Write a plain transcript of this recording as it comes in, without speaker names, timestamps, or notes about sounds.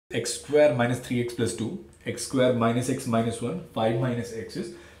x square minus 3x plus 2, x square minus x minus 1, 5 minus x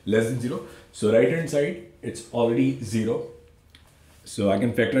is less than 0. So right hand side, it's already 0. So I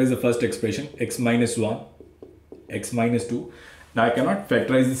can factorize the first expression, x minus 1, x minus 2. Now I cannot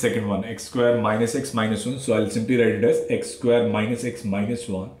factorize the second one, x square minus x minus 1. So I'll simply write it as x square minus x minus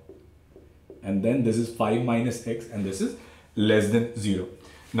 1. And then this is 5 minus x and this is less than 0.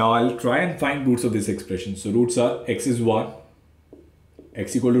 Now I'll try and find roots of this expression. So roots are x is 1,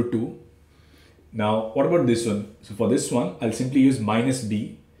 x equal to 2. Now what about this one? So for this one, I'll simply use minus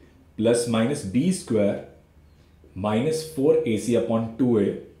b plus minus b square minus 4ac upon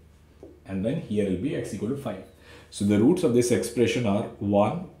 2a, and then here will be x equal to 5. So the roots of this expression are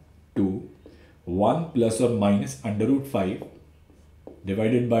 1, 2, 1 plus or minus under root 5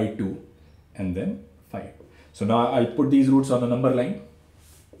 divided by 2 and then 5. So now I'll put these roots on a number line.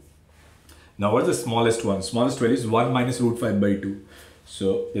 Now what's the smallest one? Smallest value is 1 minus root 5 by 2.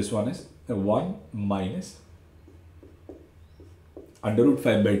 So this one is 1 minus under root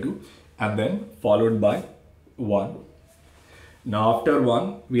 5 by 2 and then followed by 1. Now after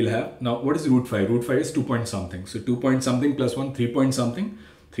 1 we'll have, now what is root 5? Root 5 is 2 point something. So 2 point something plus 1, 3 point something.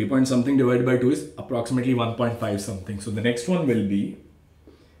 3 point something divided by 2 is approximately 1.5 something. So the next one will be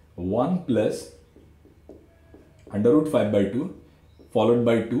 1 plus under root 5 by 2 followed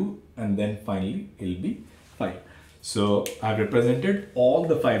by 2 and then finally it will be 5. So I've represented all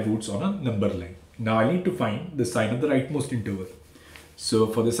the 5 roots on a number line. Now I need to find the sign of the rightmost interval. So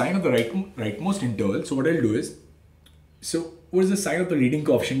for the sign of the rightmost interval, so what I'll do is, so what is the sign of the leading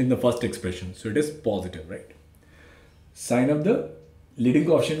coefficient in the first expression? So it is positive, right? Sign of the leading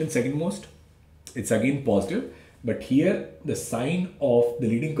coefficient in secondmost, it's again positive, but here the sign of the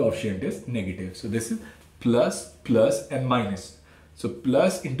leading coefficient is negative. So this is plus, plus and minus. So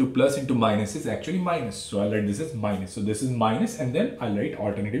plus into minus is actually minus. So I'll write this as minus. So this is minus and then I'll write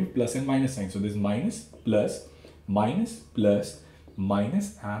alternative plus and minus sign. So this is minus, plus, minus, plus,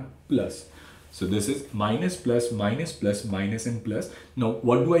 minus and plus. So this is minus, plus, minus, plus, minus and plus. Now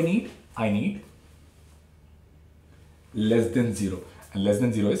what do I need? I need less than 0. And less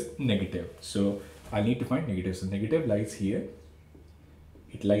than 0 is negative. So I need to find negative. So negative lies here.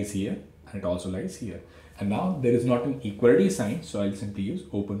 It lies here and it also lies here. And now there is not an equality sign, so I'll simply use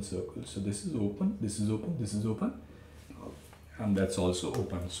open circle. So this is open, this is open, this is open, and that's also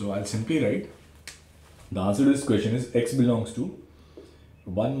open. So I'll simply write the answer to this question is x belongs to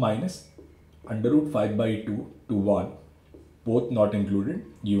 1 minus under root 5 by 2 to 1, both not included,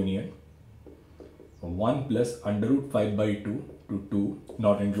 union 1 plus under root 5 by 2 to 2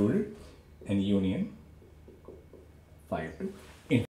 not included, and union 5 to